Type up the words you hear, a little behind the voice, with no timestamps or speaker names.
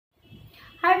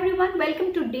Hi everyone,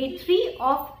 welcome to day 3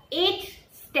 of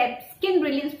 8-step Skin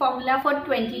Brilliance Formula for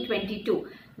 2022,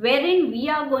 wherein we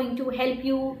are going to help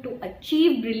you to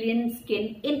achieve brilliant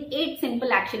skin in 8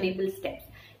 simple actionable steps.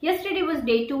 Yesterday was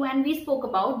day 2 and we spoke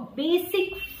about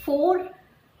basic 4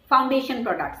 foundation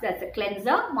products. That's a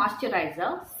cleanser,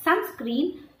 moisturizer,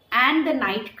 sunscreen and the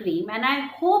night cream, and I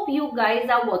hope you guys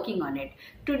are working on it.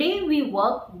 Today we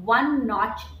work one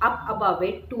notch up above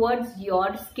it towards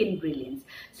your skin brilliance.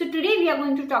 So today we are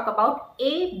going to talk about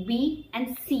A, B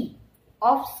and C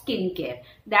of skincare.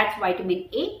 That's vitamin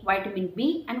A, vitamin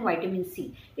B and vitamin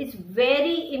C. It's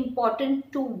very important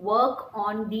to work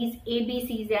on these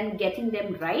ABCs and getting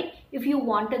them right if you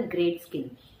want a great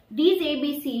skin. These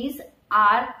ABCs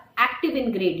are active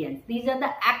ingredients. These are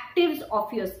the actives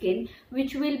of your skin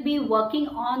which will be working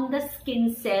on the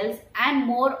skin cells and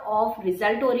more of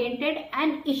result oriented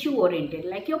and issue oriented,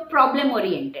 like your problem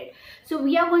oriented. So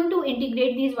we are going to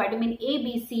integrate these vitamin A,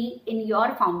 B, C in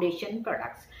your foundation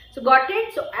products. So got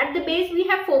it? So at the base we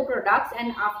have 4 products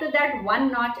and after that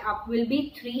one notch up will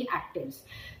be 3 actives.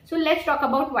 So let's talk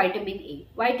about vitamin A.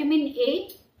 Vitamin A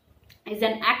is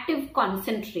an active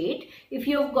concentrate. If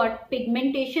you've got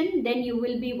pigmentation, then you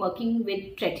will be working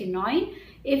with tretinoin.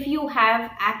 If you have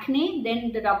acne,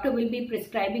 then the doctor will be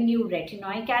prescribing you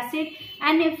retinoic acid.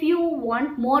 And if you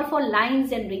want more for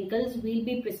lines and wrinkles, we'll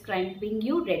be prescribing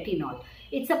you retinol.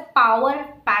 It's a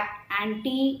power-packed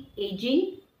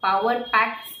anti-aging,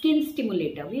 power-packed skin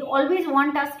stimulator. We always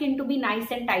want our skin to be nice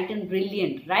and tight and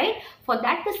brilliant, right? For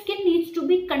that, the skin needs to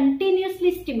be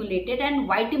continuously stimulated and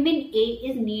vitamin A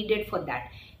is needed for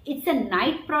that. It's a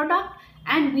night product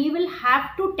and we will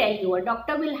have to tell you, a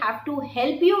doctor will have to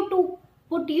help you to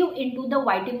put you into the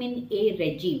vitamin A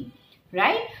regime,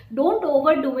 right? Don't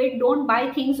overdo it. Don't buy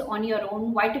things on your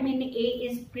own. Vitamin A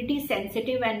is pretty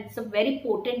sensitive and it's a very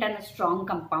potent and a strong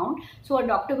compound. So a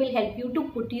doctor will help you to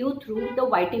put you through the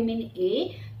vitamin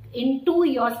A into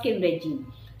your skin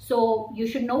regime. So you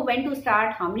should know when to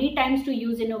start, how many times to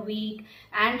use in a week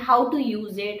and how to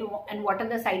use it and what are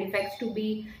the side effects to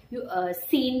be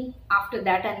seen after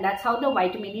that, and that's how the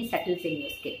vitamin A settles in your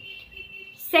skin.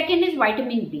 Second is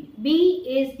vitamin B. B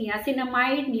is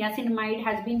niacinamide. Niacinamide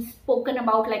has been spoken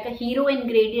about like a hero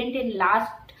ingredient in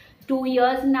last 2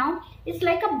 years now. It's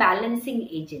like a balancing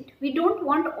agent. We don't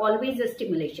want always a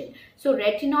stimulation. So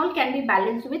retinol can be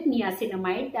balanced with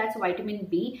niacinamide. That's vitamin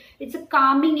B. It's a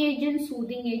calming agent,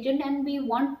 soothing agent, and we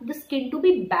want the skin to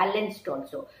be balanced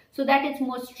also so that it's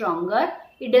more stronger.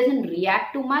 It doesn't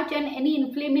react too much, and any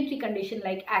inflammatory condition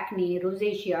like acne,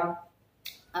 rosacea,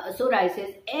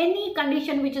 psoriasis, any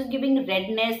condition which is giving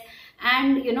redness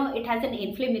and it has an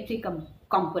inflammatory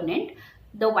component,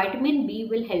 the vitamin B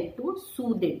will help to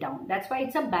soothe it down. That's why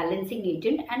it's a balancing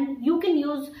agent, and you can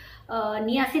use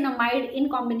niacinamide in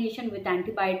combination with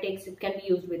antibiotics. It can be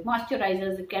used with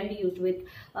moisturizers, it can be used with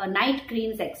night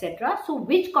creams, etc. So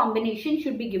which combination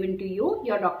should be given to you,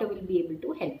 your doctor will be able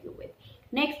to help you with.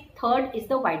 Next, third is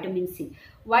the vitamin C.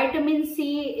 Vitamin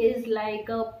C is like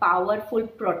a powerful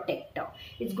protector.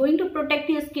 It's going to protect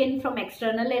your skin from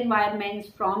external environments,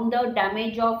 from the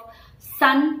damage of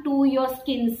sun to your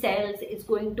skin cells. It's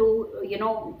going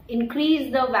to,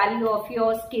 increase the value of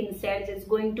your skin cells. It's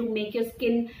going to make your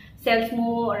skin cells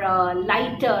more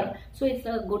lighter. So it's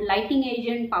a good lighting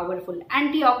agent, powerful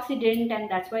antioxidant,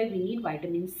 and that's why we need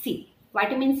vitamin C.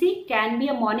 Vitamin C can be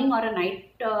a morning or a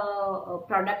night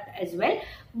product as well,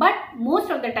 but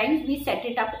most of the times we set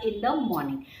it up in the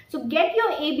morning. So get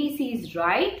your ABCs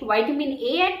right. Vitamin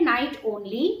A at night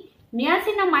only.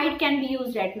 Niacinamide can be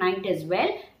used at night as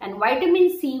well, and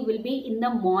vitamin C will be in the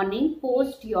morning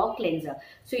post your cleanser.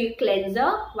 So your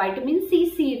cleanser, vitamin C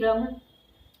serum,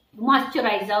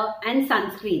 moisturizer and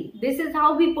sunscreen. This is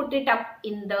how we put it up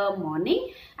in the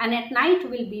morning, and at night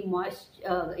will be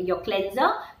your cleanser,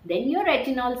 then your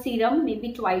retinol serum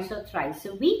maybe twice or thrice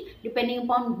a week depending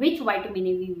upon which vitamin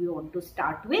A we want to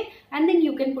start with, and then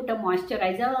you can put a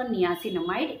moisturizer or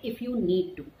niacinamide if you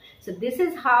need to. So this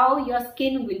is how your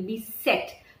skin will be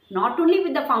set, not only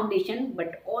with the foundation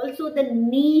but also the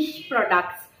niche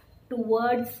products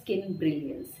towards skin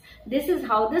brilliance. This is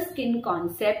how the skin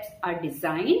concepts are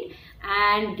designed,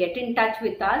 and get in touch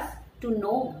with us to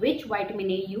know which vitamin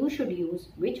A you should use,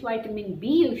 which vitamin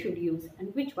B you should use,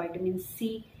 and which vitamin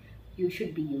C you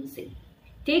should be using.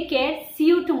 Take care, see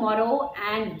you tomorrow,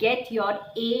 and get your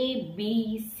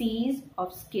ABCs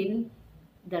of skin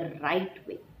the right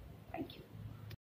way.